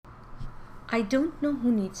I don't know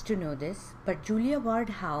who needs to know this, but Julia Ward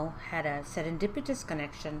Howe had a serendipitous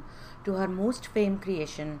connection to her most famed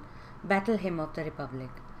creation, Battle Hymn of the Republic.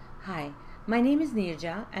 Hi, my name is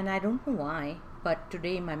Nirja, and I don't know why, but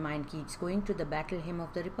today my mind keeps going to the Battle Hymn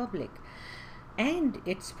of the Republic and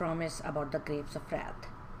its promise about the grapes of wrath.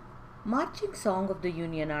 Marching song of the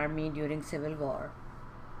Union Army during Civil War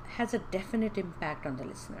has a definite impact on the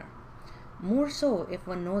listener, more so if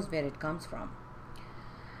one knows where it comes from.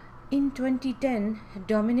 In 2010,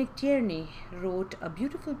 Dominic Tierney wrote a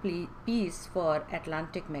beautiful piece for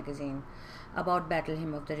Atlantic magazine about Battle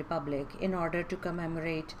Hymn of the Republic in order to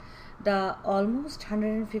commemorate the almost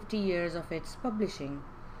 150 years of its publishing.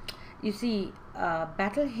 You see,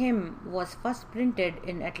 Battle Hymn was first printed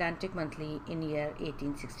in Atlantic Monthly in year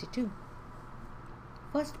 1862.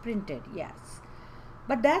 First printed, yes.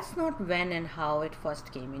 But that's not when and how it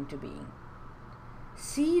first came into being.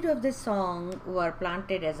 Seed of this song were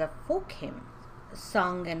planted as a folk hymn,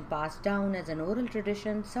 sung and passed down as an oral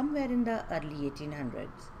tradition somewhere in the early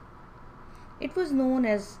 1800s. It was known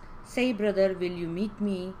as Say Brother Will You Meet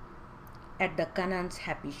Me at the Canaan's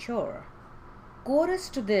Happy Shore. Chorus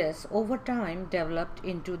to this over time developed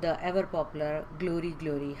into the ever popular Glory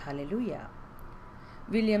Glory Hallelujah.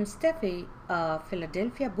 William Steffi, a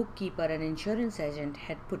Philadelphia bookkeeper and insurance agent,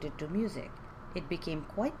 had put it to music. It became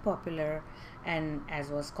quite popular, and as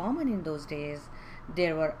was common in those days,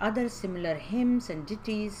 there were other similar hymns and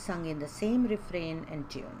ditties sung in the same refrain and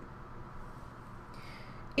tune.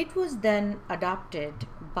 It was then adopted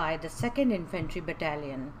by the 2nd Infantry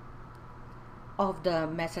Battalion of the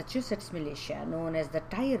Massachusetts militia, known as the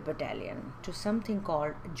Tire Battalion, to something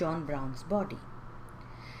called John Brown's Body.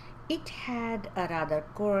 It had a rather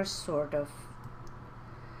coarse sort of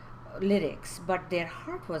lyrics, but their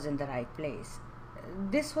heart was in the right place.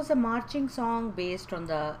 This was a marching song based on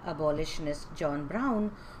the abolitionist John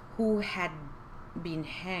Brown, who had been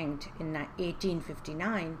hanged in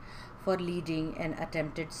 1859 for leading an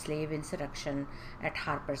attempted slave insurrection at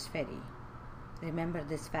Harper's Ferry. Remember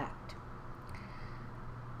this fact.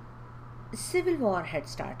 Civil War had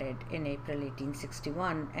started in April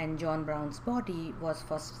 1861, and John Brown's Body was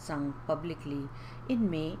first sung publicly in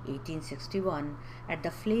May 1861 at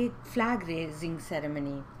the flag raising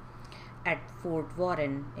ceremony at Fort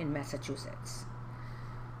Warren in Massachusetts.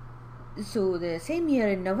 So the same year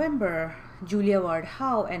in November, Julia Ward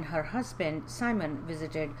Howe and her husband Simon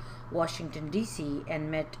visited Washington, D.C. and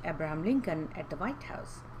met Abraham Lincoln at the White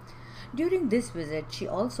House. During this visit, she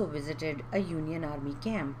also visited a Union Army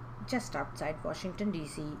camp just outside Washington,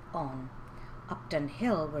 D.C. on Upton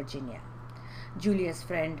Hill, Virginia. Julia's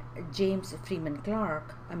friend James Freeman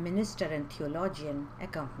Clarke, a minister and theologian,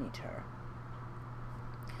 accompanied her.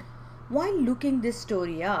 While looking this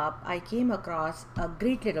story up, I came across a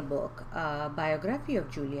great little book, a biography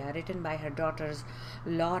of Julia, written by her daughters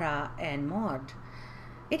Laura and Maud.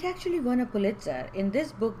 It actually won a Pulitzer. In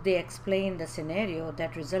this book, they explain the scenario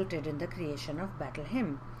that resulted in the creation of Battle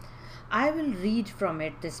Hymn. I will read from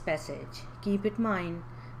it this passage. Keep in mind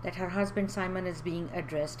that her husband Simon is being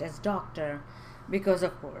addressed as doctor because,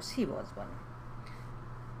 of course, he was one.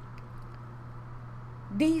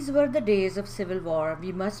 These were the days of Civil War.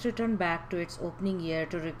 We must return back to its opening year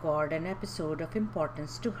to record an episode of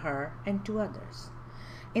importance to her and to others.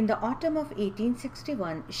 In the autumn of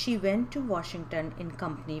 1861, she went to Washington in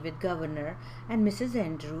company with Governor and Mrs.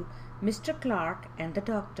 Andrew, Mr. Clark, and the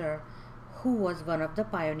doctor, who was one of the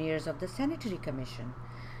pioneers of the Sanitary Commission.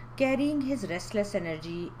 Carrying his restless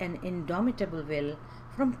energy and indomitable will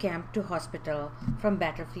from camp to hospital, from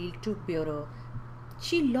battlefield to bureau,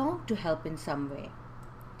 she longed to help in some way,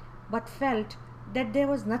 but felt that there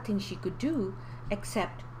was nothing she could do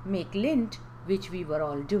except make lint, which we were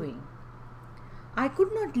all doing. I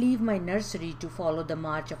could not leave my nursery to follow the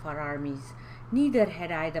march of our armies. Neither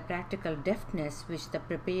had I the practical deftness which the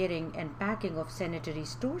preparing and packing of sanitary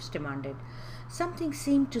stores demanded. Something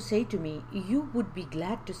seemed to say to me, "You would be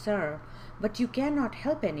glad to serve, but you cannot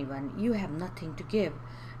help anyone. You have nothing to give,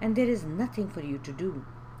 and there is nothing for you to do."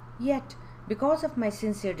 Yet, because of my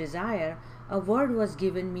sincere desire, a word was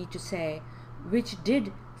given me to say, which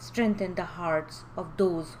did strengthen the hearts of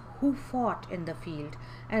those who fought in the field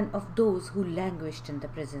and of those who languished in the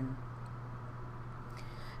prison.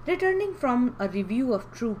 Returning from a review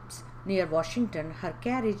of troops near Washington, her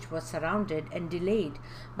carriage was surrounded and delayed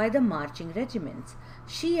by the marching regiments.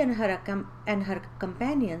 She and her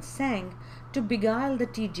companions sang, to beguile the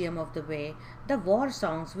tedium of the way, the war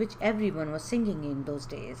songs which everyone was singing in those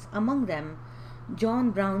days. Among them, John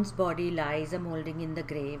Brown's body lies a moulding in the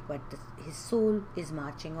grave, but his soul is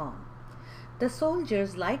marching on. The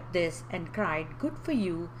soldiers liked this and cried, "Good for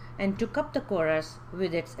you," and took up the chorus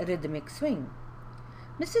with its rhythmic swing.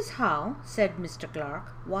 "Mrs. Howe," said Mr.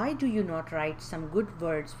 Clark, "why do you not write some good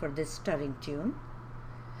words for this stirring tune?"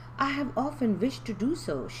 "I have often wished to do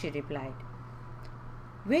so," she replied.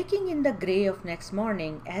 Waking in the grey of next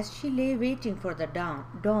morning, as she lay waiting for the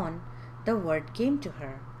dawn, the word came to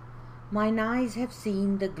her, "Mine eyes have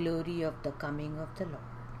seen the glory of the coming of the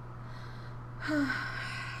Lord."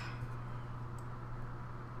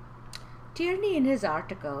 Tierney in his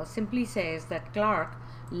article simply says that Clark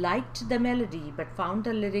liked the melody but found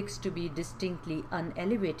the lyrics to be distinctly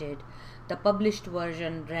unelevated. The published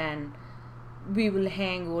version ran, "We will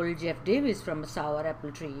hang old Jeff Davis from a sour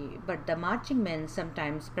apple tree," but the marching men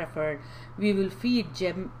sometimes preferred, "We will feed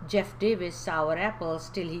Jeff Davis sour apples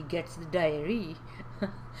till he gets the diarrhea."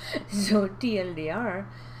 So TLDR,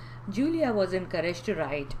 Julia was encouraged to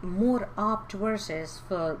write more apt verses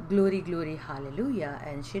for "Glory, Glory, Hallelujah,"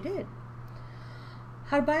 and she did.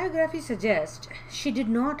 Her biography suggests she did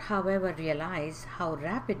not, however, realize how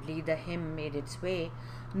rapidly the hymn made its way,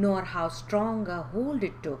 nor how strong a hold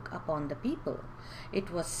it took upon the people.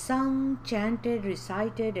 It was sung, chanted,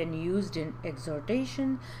 recited, and used in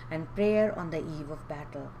exhortation and prayer on the eve of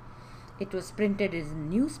battle. It was printed in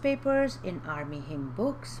newspapers, in army hymn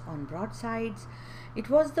books, on broadsides. It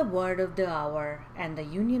was the word of the hour, and the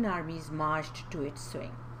Union armies marched to its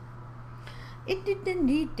swing. It did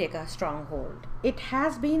indeed take a strong hold. It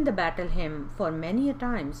has been the battle hymn for many a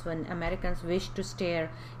times when Americans wished to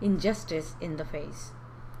stare injustice in the face.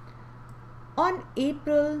 On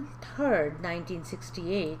April 3rd,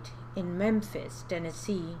 1968, in Memphis,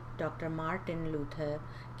 Tennessee, Dr. Martin Luther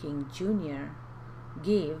King Jr.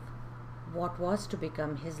 gave what was to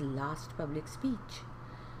become his last public speech.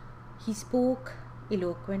 He spoke,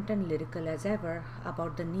 eloquent and lyrical as ever,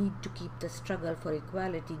 about the need to keep the struggle for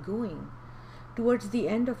equality going. Towards the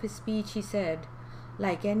end of his speech, he said,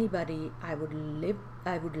 "Like anybody, I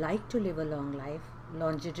would like to live a long life.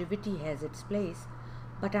 Longevity has its place,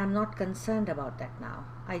 but I'm not concerned about that now.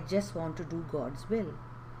 I just want to do God's will."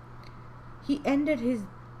 He ended his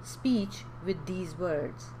speech with these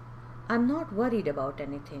words, "I'm not worried about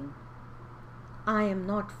anything. I am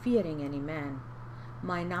not fearing any man.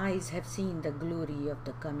 Mine eyes have seen the glory of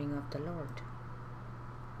the coming of the Lord."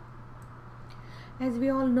 As we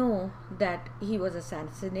all know that he was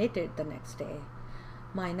assassinated the next day,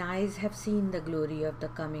 "Mine eyes have seen the glory of the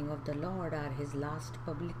coming of the Lord" are his last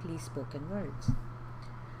publicly spoken words.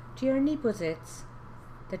 Tierney posits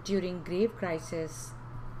that during grave crisis,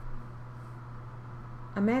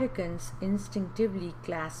 Americans instinctively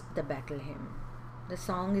clasp the battle hymn. The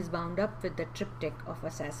song is bound up with the triptych of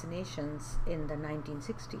assassinations in the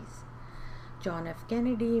 1960s. John F.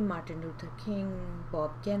 Kennedy, Martin Luther King,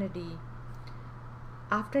 Bob Kennedy.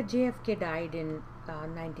 After JFK died in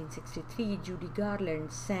 1963, Judy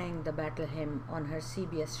Garland sang the battle hymn on her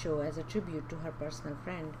CBS show as a tribute to her personal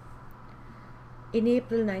friend. In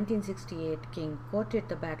April 1968, King quoted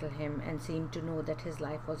the battle hymn and seemed to know that his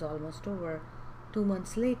life was almost over. 2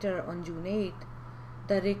 months later, on June 8th,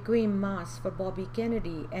 the Requiem Mass for Bobby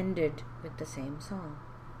Kennedy ended with the same song,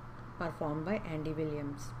 performed by Andy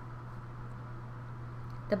Williams.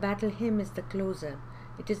 The battle hymn is the closer.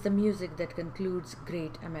 It is the music that concludes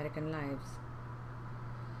great American lives.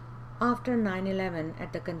 After 9/11,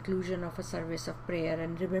 at the conclusion of a service of prayer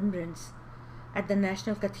and remembrance at the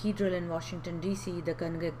National Cathedral in Washington, D.C., the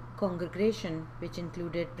congregation, which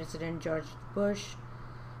included President George Bush,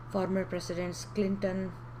 former Presidents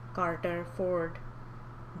Clinton, Carter, Ford,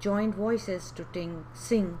 joined voices to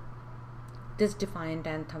sing this defiant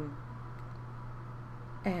anthem.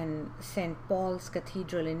 And St. Paul's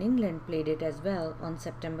Cathedral in England played it as well on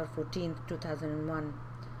September 14, 2001.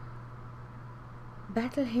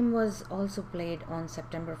 Battle Hymn was also played on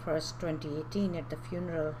September 1st, 2018 at the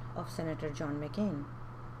funeral of Senator John McCain.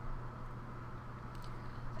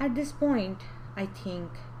 At this point, I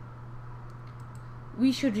think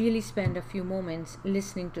we should really spend a few moments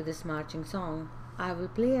listening to this marching song. I will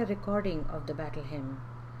play a recording of the Battle Hymn.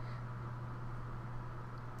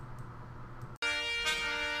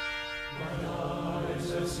 My eyes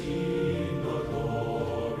have seen the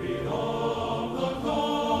glory of the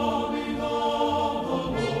coming of the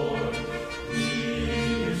Lord. He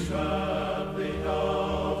is trampling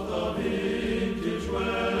out the vintage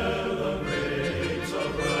where the grapes of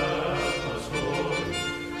wrath are stored.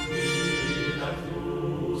 He hath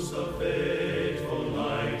loosed the fateful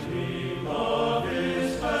lightning of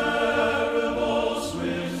his terrible sway.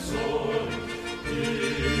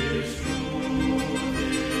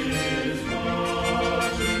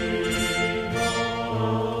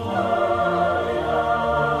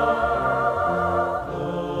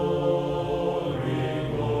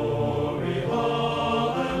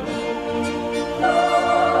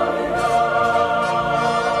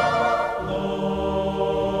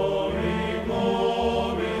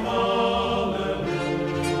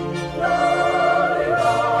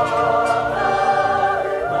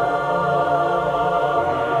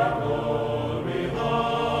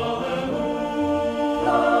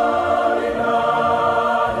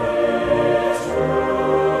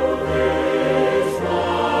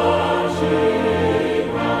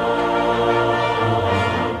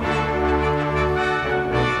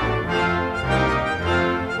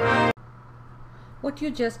 What you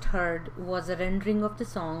just heard was a rendering of the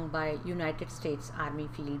song by United States Army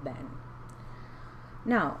Field Band.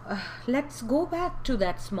 Now, let's go back to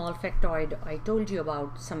that small factoid I told you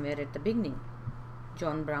about somewhere at the beginning.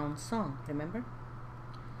 John Brown's song, remember?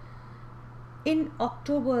 In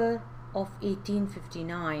October of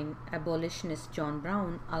 1859, abolitionist John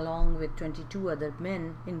Brown, along with 22 other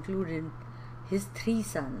men, including his 3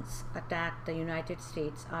 sons, attacked the United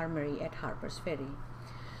States Armory at Harper's Ferry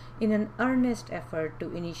in an earnest effort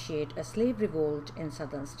to initiate a slave revolt in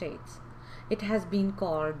southern states. It has been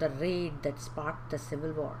called the raid that sparked the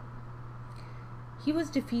Civil War. He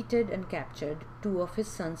was defeated and captured. 2 of his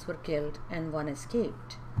sons were killed and 1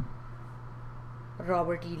 escaped.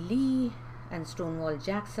 Robert E. Lee and Stonewall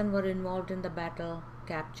Jackson were involved in the battle,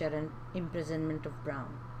 capture, and imprisonment of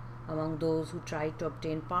Brown. Among those who tried to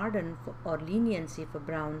obtain pardon or leniency for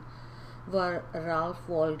Brown were Ralph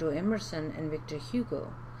Waldo Emerson and Victor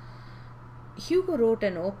Hugo. Hugo wrote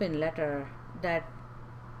an open letter that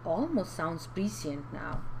almost sounds prescient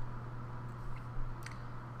now.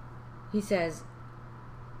 He says,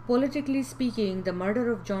 "Politically speaking, the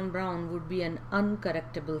murder of John Brown would be an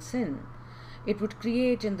uncorrectable sin. It would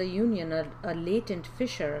create in the Union a latent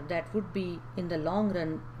fissure that would be, in the long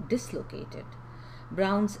run, dislocated.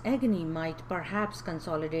 Brown's agony might perhaps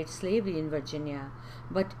consolidate slavery in Virginia,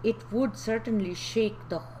 but it would certainly shake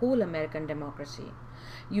the whole American democracy.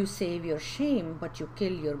 You save your shame, but you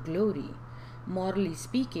kill your glory. Morally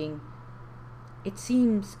speaking, it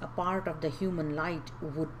seems a part of the human light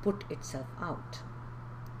would put itself out."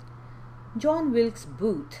 John Wilkes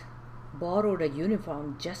Booth borrowed a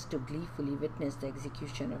uniform just to gleefully witness the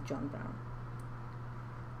execution of John Brown.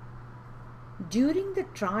 During the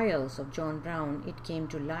trials of John Brown, it came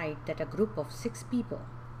to light that a group of 6 people,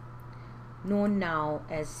 known now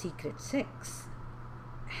as Secret Six,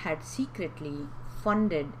 had secretly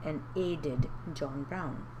funded and aided John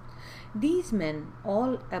Brown. These men,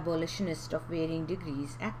 all abolitionists of varying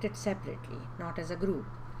degrees, acted separately, not as a group.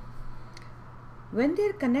 When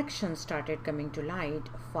their connections started coming to light,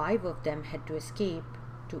 5 of them had to escape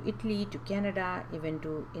to Italy, to Canada, even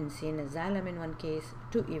to insane asylum in one case,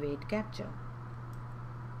 to evade capture.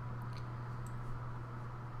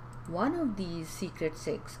 One of these Secret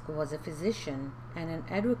Six was a physician and an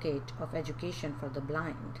advocate of education for the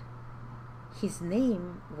blind. His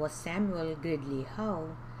name was Samuel Gridley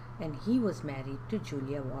Howe, and he was married to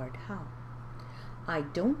Julia Ward Howe. I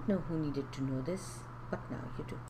don't know who needed to know this, but now you do.